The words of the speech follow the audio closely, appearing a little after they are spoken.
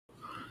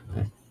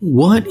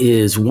What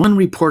is one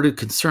reported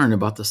concern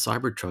about the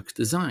Cybertruck's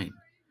design?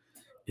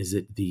 Is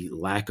it the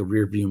lack of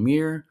rearview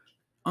mirror,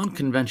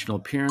 unconventional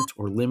appearance,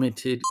 or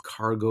limited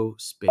cargo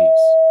space?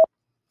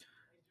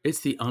 It's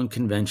the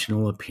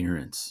unconventional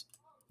appearance.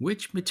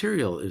 Which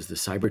material is the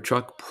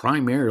Cybertruck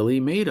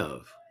primarily made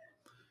of?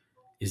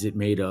 Is it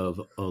made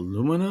of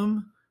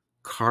aluminum,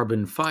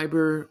 carbon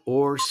fiber,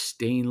 or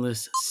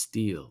stainless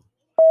steel?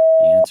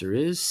 The answer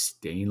is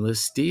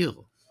stainless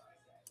steel.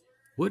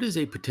 What is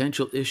a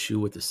potential issue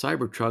with the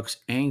Cybertruck's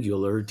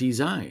angular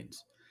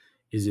designs?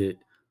 Is it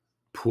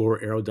poor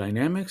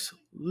aerodynamics,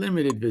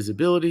 limited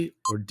visibility,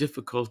 or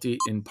difficulty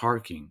in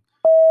parking?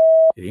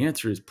 The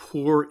answer is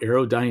poor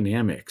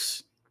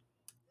aerodynamics.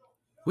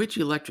 Which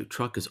electric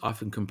truck is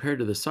often compared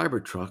to the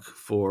Cybertruck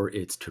for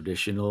its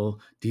traditional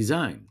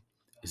design?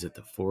 Is it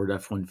the Ford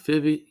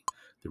F-150,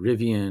 the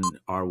Rivian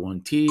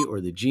R1T,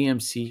 or the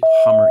GMC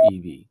Hummer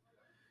EV?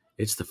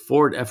 It's the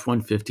Ford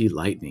F-150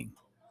 Lightning.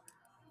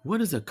 What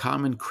is a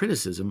common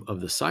criticism of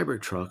the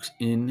Cybertruck's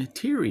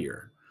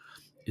interior?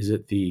 Is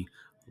it the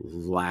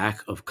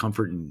lack of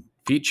comfort and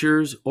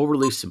features,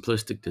 overly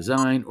simplistic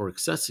design, or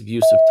excessive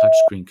use of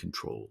touchscreen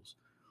controls?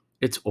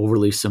 It's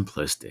overly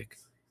simplistic.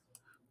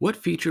 What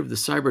feature of the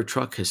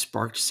Cybertruck has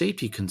sparked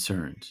safety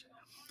concerns?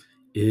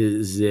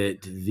 Is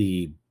it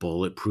the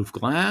bulletproof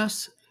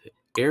glass,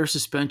 air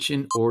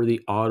suspension, or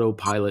the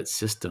autopilot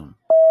system?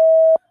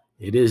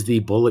 It is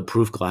the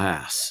bulletproof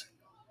glass.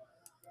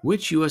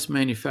 Which U.S.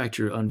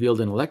 manufacturer unveiled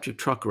an electric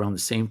truck around the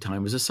same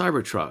time as a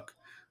Cybertruck?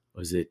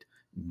 Was it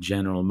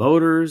General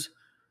Motors,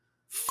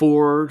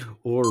 Ford,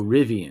 or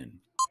Rivian?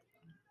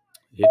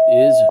 It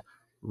is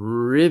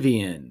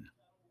Rivian.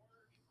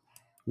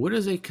 What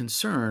is a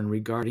concern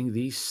regarding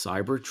the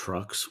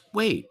Cybertruck's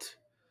weight?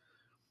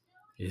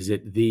 Is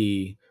it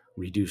the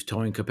reduced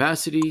towing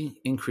capacity,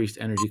 increased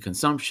energy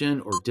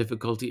consumption, or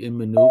difficulty in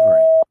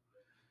maneuvering?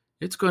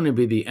 It's going to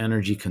be the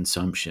energy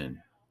consumption.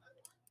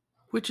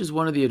 Which is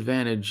one of the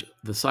advantage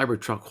the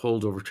Cybertruck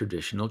holds over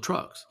traditional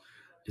trucks?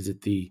 Is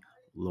it the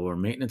lower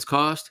maintenance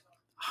cost,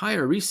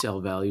 higher resale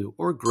value,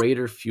 or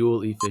greater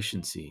fuel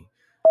efficiency?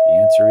 The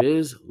answer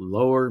is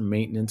lower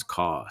maintenance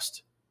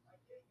cost.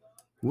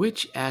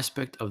 Which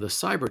aspect of the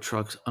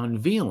Cybertruck's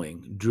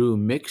unveiling drew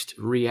mixed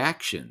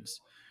reactions?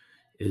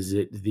 Is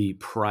it the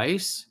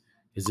price?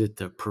 Is it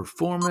the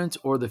performance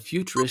or the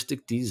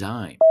futuristic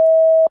design?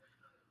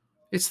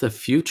 It's the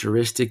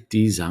futuristic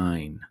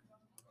design.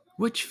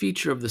 Which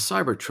feature of the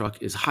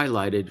Cybertruck is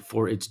highlighted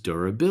for its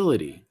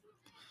durability?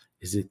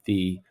 Is it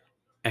the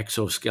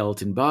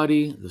exoskeleton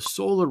body, the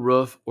solar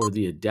roof, or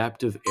the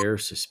adaptive air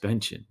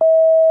suspension?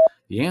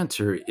 The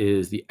answer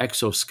is the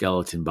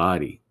exoskeleton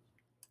body.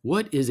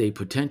 What is a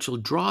potential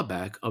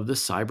drawback of the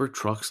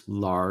Cybertruck's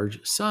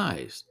large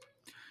size?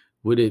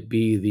 Would it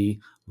be the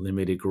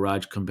limited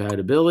garage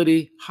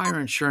compatibility, higher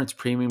insurance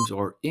premiums,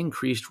 or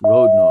increased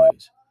road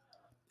noise?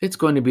 It's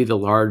going to be the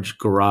large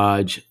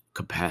garage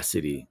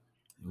capacity.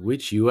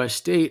 Which U.S.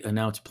 state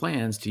announced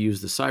plans to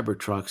use the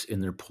Cybertrucks in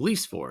their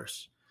police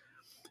force?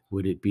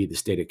 Would it be the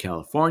state of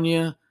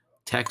California,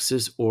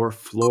 Texas, or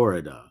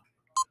Florida?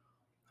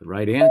 The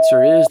right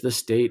answer is the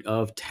state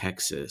of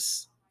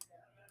Texas.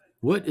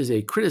 What is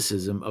a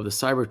criticism of the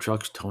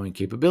Cybertruck's towing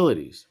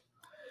capabilities?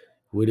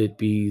 Would it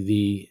be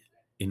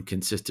the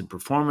inconsistent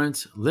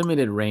performance,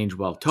 limited range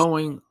while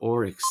towing,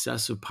 or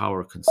excessive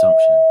power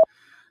consumption?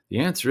 The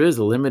answer is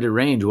the limited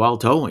range while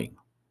towing.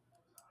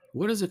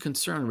 What is a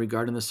concern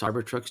regarding the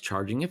Cybertruck's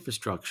charging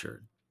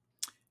infrastructure?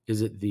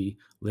 Is it the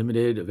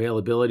limited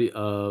availability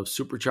of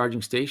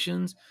supercharging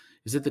stations?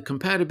 Is it the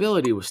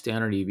compatibility with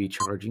standard EV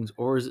chargings,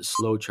 or is it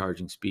slow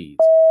charging speeds?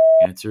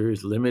 Answer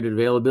is limited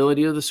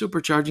availability of the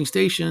supercharging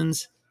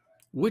stations.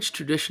 Which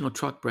traditional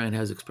truck brand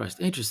has expressed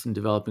interest in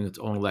developing its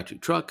own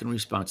electric truck in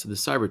response to the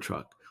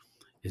Cybertruck?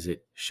 Is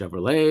it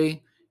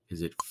Chevrolet?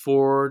 Is it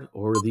Ford,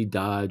 or the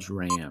Dodge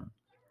Ram?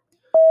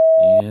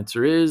 The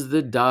answer is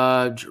the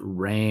Dodge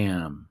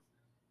Ram.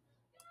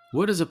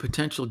 What is a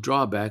potential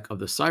drawback of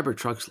the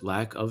Cybertruck's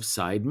lack of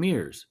side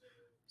mirrors?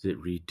 Is it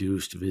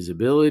reduced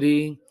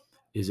visibility?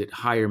 Is it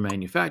higher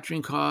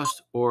manufacturing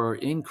cost, or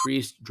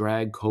increased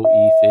drag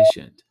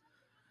coefficient?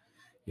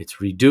 It's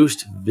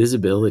reduced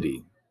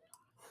visibility.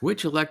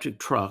 Which electric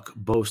truck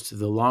boasts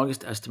the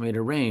longest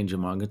estimated range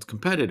among its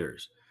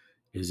competitors?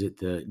 Is it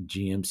the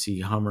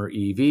GMC Hummer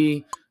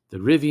EV, the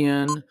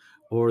Rivian,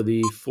 or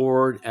the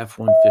Ford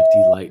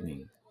F-150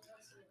 Lightning?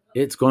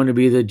 It's going to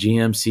be the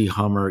GMC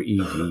Hummer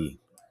EV.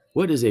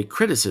 What is a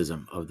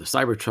criticism of the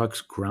Cybertruck's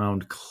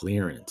ground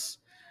clearance?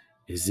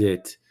 Is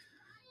it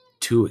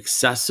too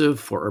excessive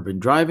for urban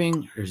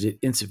driving, or is it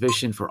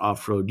insufficient for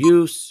off-road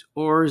use,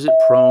 or is it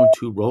prone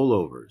to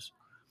rollovers?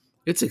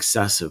 It's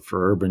excessive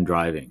for urban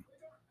driving.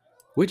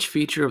 Which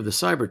feature of the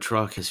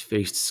Cybertruck has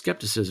faced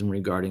skepticism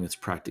regarding its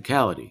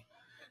practicality?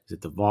 Is it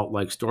the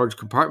vault-like storage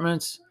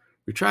compartments,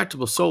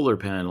 retractable solar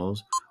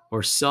panels,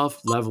 or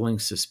self-leveling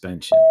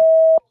suspension?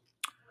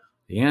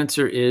 The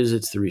answer is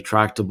it's the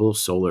retractable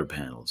solar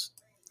panels.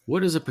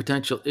 What is a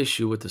potential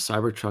issue with the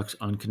Cybertruck's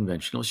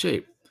unconventional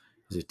shape?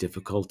 Is it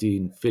difficulty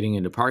in fitting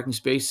into parking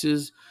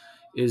spaces?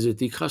 Is it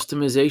the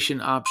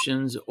customization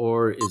options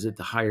or is it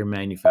the higher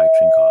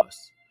manufacturing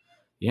costs?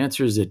 The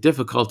answer is the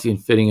difficulty in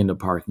fitting into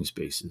parking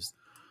spaces.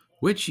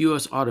 Which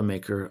U.S.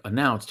 automaker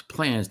announced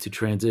plans to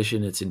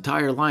transition its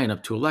entire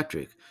lineup to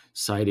electric,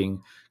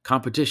 citing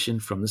competition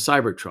from the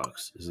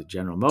Cybertrucks? Is it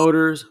General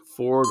Motors,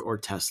 Ford, or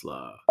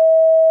Tesla?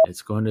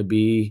 It's going to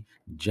be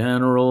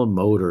General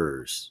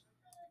Motors.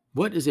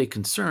 What is a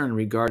concern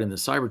regarding the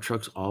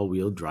Cybertruck's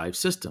all-wheel drive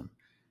system?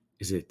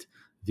 Is it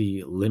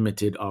the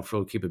limited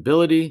off-road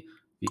capability,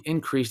 the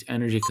increased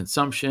energy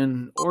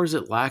consumption, or is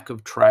it lack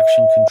of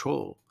traction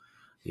control?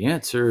 The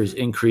answer is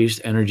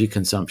increased energy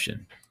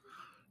consumption.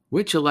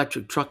 Which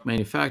electric truck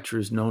manufacturer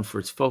is known for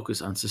its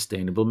focus on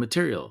sustainable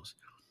materials?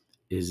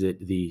 Is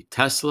it the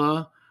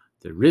Tesla,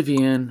 the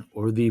Rivian,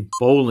 or the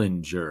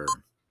Bollinger?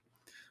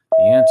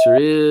 The answer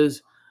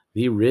is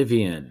the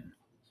Rivian.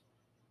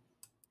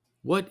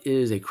 What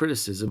is a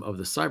criticism of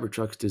the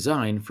Cybertruck's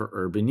design for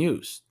urban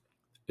use?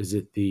 Is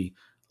it the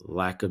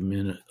lack of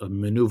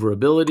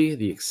maneuverability,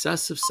 the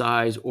excessive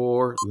size,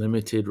 or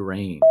limited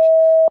range?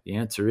 The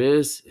answer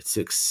is it's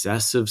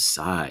excessive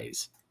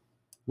size.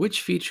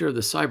 Which feature of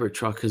the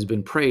Cybertruck has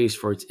been praised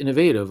for its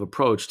innovative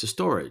approach to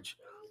storage?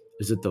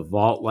 Is it the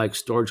vault-like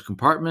storage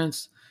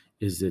compartments?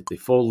 Is it the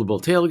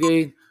foldable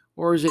tailgate?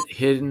 Or is it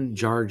hidden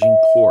charging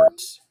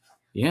ports?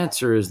 The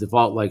answer is the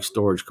vault-like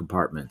storage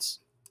compartments.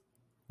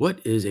 What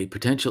is a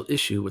potential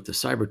issue with the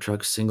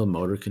Cybertruck's single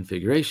motor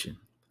configuration?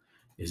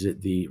 Is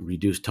it the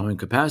reduced towing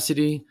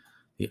capacity,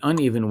 the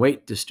uneven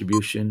weight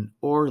distribution,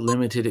 or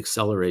limited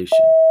acceleration?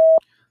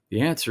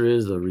 The answer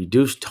is the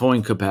reduced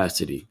towing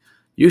capacity.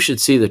 You should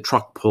see the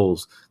truck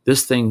pulls.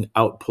 This thing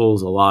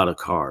outpulls a lot of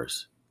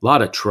cars, a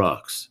lot of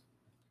trucks.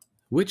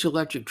 Which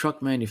electric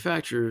truck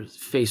manufacturers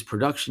face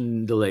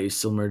production delays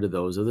similar to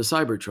those of the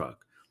Cybertruck?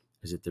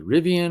 Is it the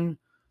Rivian,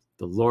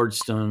 the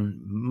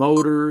Lordstown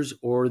Motors,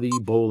 or the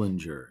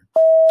Bollinger?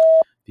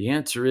 The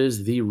answer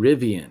is the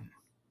Rivian.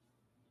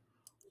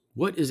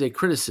 What is a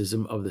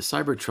criticism of the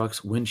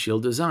Cybertruck's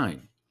windshield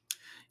design?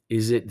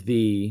 Is it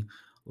the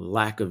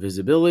lack of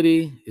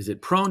visibility? Is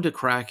it prone to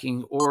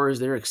cracking, or is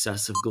there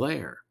excessive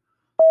glare?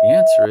 The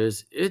answer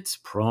is it's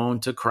prone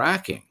to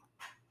cracking.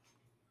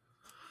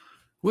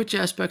 Which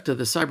aspect of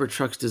the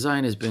Cybertruck's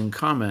design has been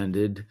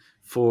commended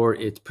for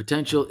its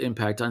potential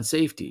impact on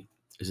safety?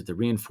 Is it the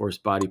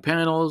reinforced body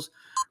panels,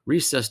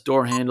 recessed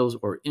door handles,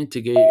 or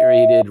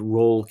integrated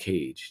roll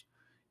cage?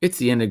 It's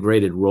the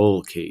integrated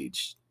roll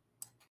cage.